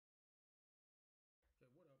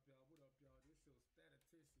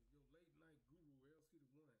edition, your late night guru,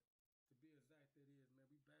 LCDAONE. To be exact, that is,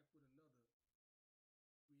 man.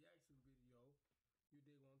 We back with another reaction video. You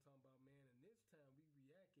dig what I'm talking about, man? And this time we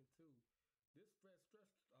reacting to this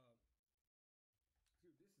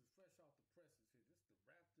this is fresh off the presses here. This is the Raptors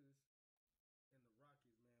and the Rockets, man. We watched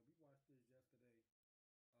this yesterday. I don't know what's going on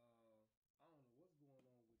with this music and stuff. I heard Kanye bumping,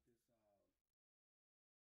 but it just started lagging and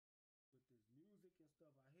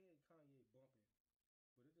stuff. So we just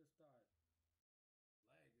gonna go with natural soundbite. Natural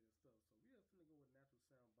soundbite,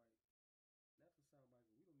 we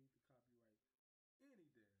don't need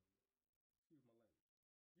to copyright any damn. Excuse my language.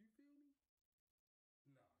 You feel me?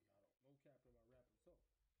 Nah, y'all don't. No cap in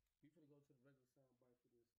my rapping. So we finna go to the regular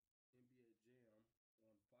soundbite for this NBA Jam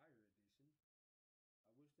on Fire Edition. I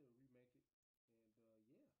wish they would remake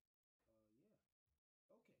it. And yeah.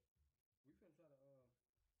 Okay. We finna try to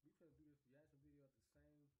we finna do this reaction video at the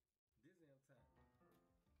same damn time.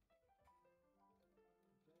 Okay, y'all like my falsetto, huh?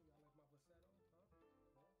 Yeah? Y'all like my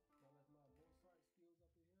Mozart skills up in here?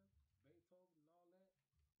 Beethoven and all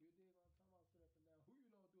that? You dig what I'm talking about? Straight up and down. Who you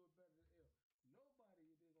know do it better than L? Nobody. You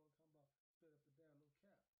dig what I'm talking about? Straight up and down, no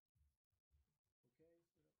cap. Okay, straight up and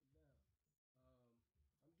down.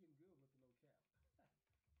 I'm getting good with the no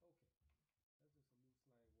cap. Okay. That's just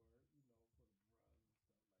a new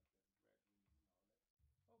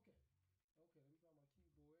slang word,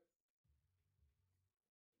 you know,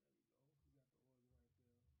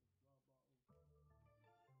 for the bruh and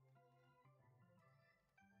stuff like that, the graduates and all that.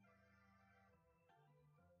 Okay. Okay, let me grab my keyboard. There we go. We got the organ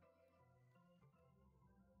right there.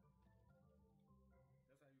 This draw ball. That's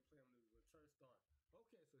how you play them when church starts.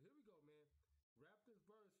 Okay, so here we go, man. Raptors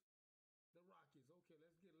versus the Rockets. Okay, let's go.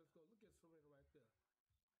 Look at Serena right there.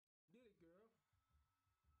 Get it, girl.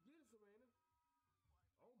 Get it, Serena.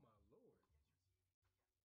 Oh, my Lord.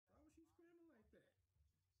 Why was she screaming like that?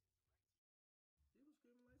 She was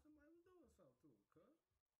screaming like somebody was doing something to her, cuz.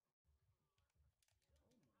 Oh, my Lord.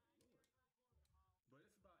 But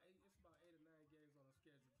it's about 8 or 9 games on the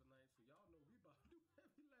schedule tonight, so y'all know we about to do every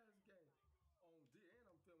last game on D. And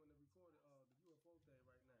I'm filming the UFO thing right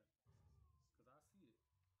now. Because I see it.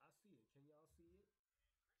 Can y'all see it?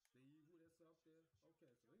 The evil that's up there. Okay,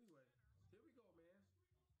 so anyway, here we go, man.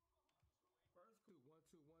 First clue, 1,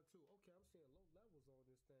 2, 1, 2. Okay, I'm seeing low levels on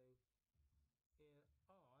this thing.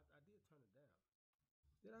 And I did turn it down.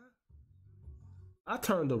 Did I? I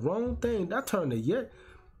turned the wrong thing. I turned the Yeti.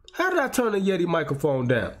 How did I turn the Yeti microphone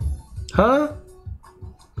down? Huh?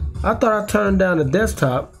 I thought I turned down the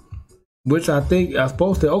desktop, which I think I'm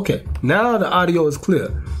supposed to. Okay, now the audio is clear.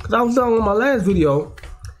 Because I was done with my last video.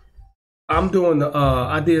 I'm doing the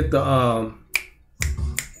I did the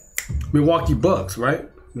Milwaukee Bucks, right?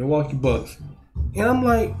 Milwaukee Bucks. And I'm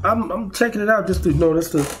like, I'm checking it out just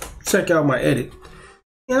to check out my edit.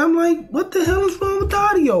 And I'm like, what the hell is wrong with the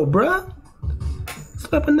audio, bruh?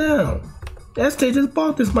 Stepping down. SJ just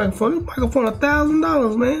bought this microphone. This microphone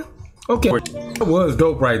 $1,000, man. Okay. That was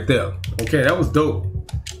dope right there. Okay, that was dope.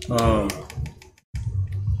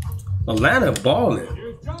 Atlanta balling.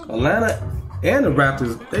 Atlanta and the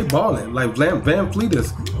Raptors, they balling. Like Van Fleet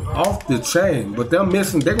is off the chain, but they're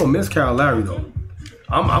gonna miss Kyle Lowry though.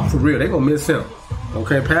 I'm for real, they gonna miss him.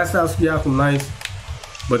 Okay, pass out Siakam nice,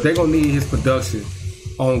 but they gonna need his production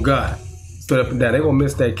on God. Straight up and down. They gonna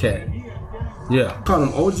miss that cat. Yeah. Call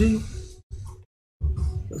him OG.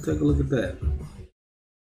 Let's take a look at that.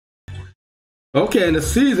 Okay, and the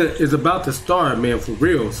season is about to start, man, for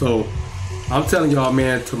real. So I'm telling y'all,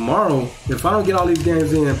 man, tomorrow, if I don't get all these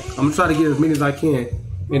games in, I'm gonna try to get as many as I can.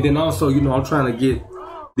 And then also, you know, I'm trying to get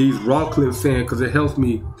these raw clips in because it helps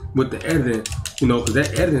me with the editing, you know, because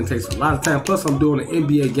that editing takes a lot of time. Plus, I'm doing the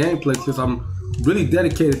NBA gameplay clips. I'm really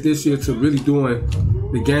dedicated this year to really doing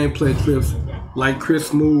the gameplay clips like Chris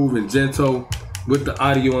Smooth and Gento with the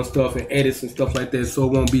audio and stuff and edits and stuff like that. So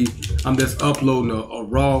it won't be, I'm just uploading a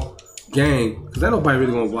raw game because ain't nobody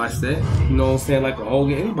really gonna watch that. You know what I'm saying? Like a whole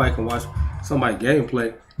game, anybody can watch somebody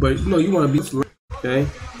gameplay, but you know you want to be okay.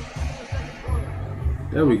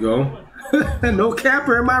 There we go. No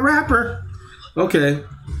capper in my rapper. Okay.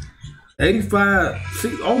 85.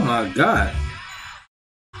 See, oh my God.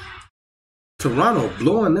 Toronto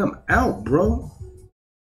blowing them out, bro.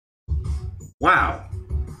 Wow.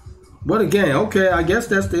 What a game. Okay, I guess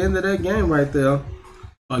that's the end of that game right there.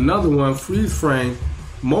 Another one, freeze frame,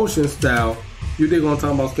 motion style. You dig what I'm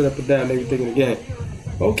talking about? Straight up and down, everything in the game.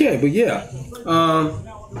 Okay, but yeah.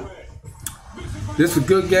 This is a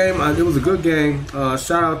good game. It was a good game.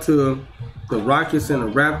 Shout out to the Rockets and the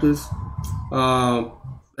Raptors.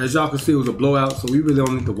 As y'all can see, it was a blowout, so we really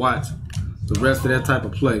don't need to watch the rest of that type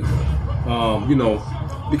of play. You know,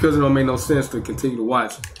 because it don't make no sense to continue to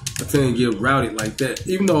watch a team get routed like that.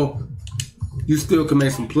 Even though you still can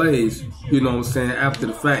make some plays, you know what I'm saying, after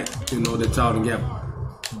the fact, you know, that y'all done got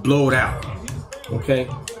blowed out. Okay?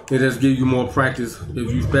 It just give you more practice,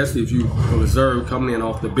 especially if you a reserve coming in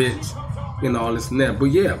off the bench and all this and that. But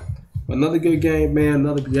yeah, another good game, man,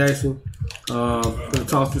 another reaction. Gonna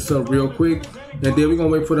toss this up real quick, and then we're gonna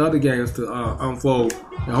wait for the other games to unfold.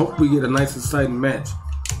 And hope we get a nice, exciting match.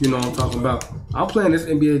 You know what I'm talking about. I'm playing this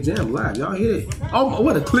NBA Jam live. Y'all hear it? Oh,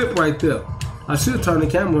 what a clip right there. I should turn the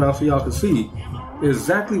camera around so y'all can see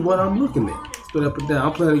exactly what I'm looking at. Split up and down.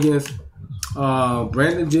 I'm playing against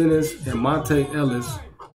Brandon Jennings and Monte Ellis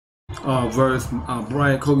versus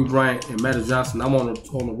Kobe Bryant and Magic Johnson. I'm on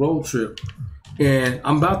a road trip. And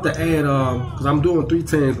I'm about to add, because I'm doing 3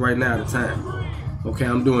 teams right now at a time. Okay,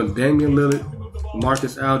 I'm doing Damian Lillard,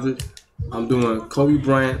 Marcus Aldridge. I'm doing Kobe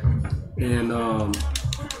Bryant and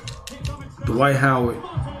Dwight Howard.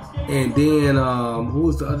 And then, who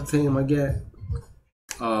was the other team I got?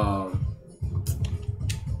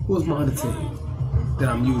 Who was my other team that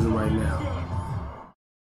I'm using right now?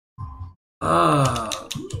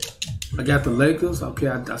 I got the Lakers. Okay,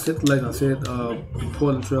 I said the Lakers. I said the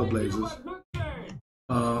Portland Trail Blazers.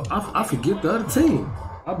 I forget the other team.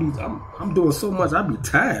 I'm doing so much. I be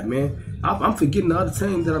tired, man. I'm forgetting the other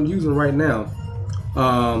team that I'm using right now.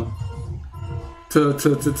 To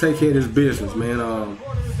take care of this business, man.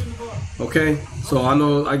 Okay, so I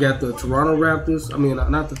know I got the Toronto Raptors. I mean,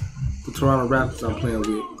 not the Toronto Raptors. I'm playing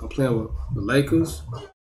with. I'm playing with the Lakers.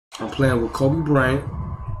 I'm playing with Kobe Bryant.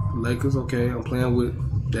 Lakers. Okay, I'm playing with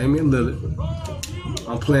Damian Lillard.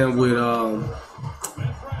 I'm playing with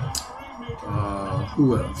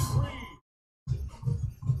who else?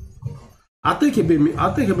 I think it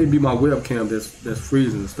may be my webcam that's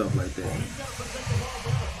freezing and stuff like that.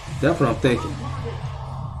 That's what I'm thinking.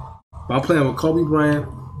 But I'm playing with Kobe Bryant,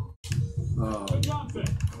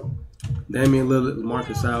 Damian Lillard,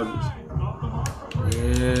 Marcus Aldridge,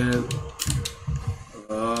 and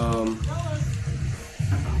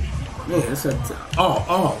man, it's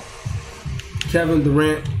Kevin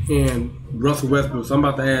Durant and Russell Westbrook. So I'm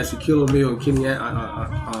about to add Shaquille O'Neal and Kenny,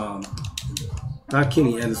 not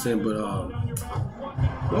Kenny Anderson, but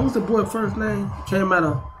what was the boy first name? Came out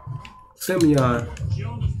of Simeon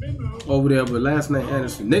over there, but last name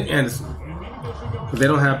Anderson, Nick Anderson. Because they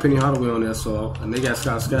don't have Penny Hardaway on there, so and they got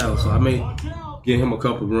Scott Skiles, so I may get him a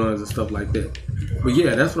couple runs and stuff like that. But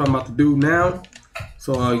yeah, that's what I'm about to do now.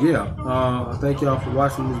 So yeah, I thank y'all for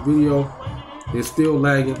watching this video. It's still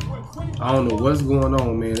lagging. I don't know what's going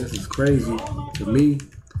on, man. This is crazy to me,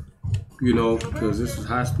 you know, because this is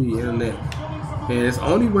high-speed internet. And it's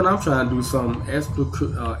only when I'm trying to do something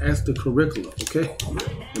extracurricular, okay?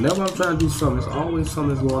 Whenever I'm trying to do something, there's always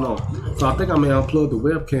something that's going on. So I think I may unplug the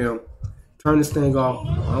webcam, turn this thing off,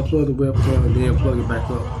 unplug the webcam, and then plug it back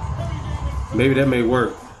up. Maybe that may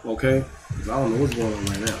work, okay? Because I don't know what's going on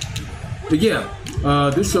right now. But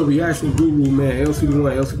yeah, this your reaction guru, man.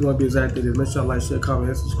 LCDAONE, LCDAONE be exactly this. Make sure y'all like, share, comment,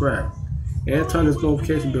 and subscribe. And turn this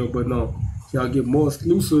notification bell button on so y'all get more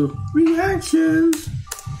exclusive reactions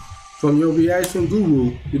from your reaction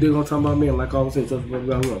guru. You dig what I'm talking about, man? Like I always say, just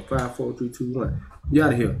 5, 4, 3, 2, 1. You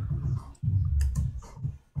out of here.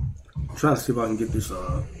 I'm trying to see if I can get this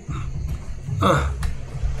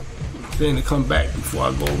thing to come back before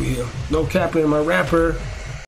I go over here. No capping in my wrapper.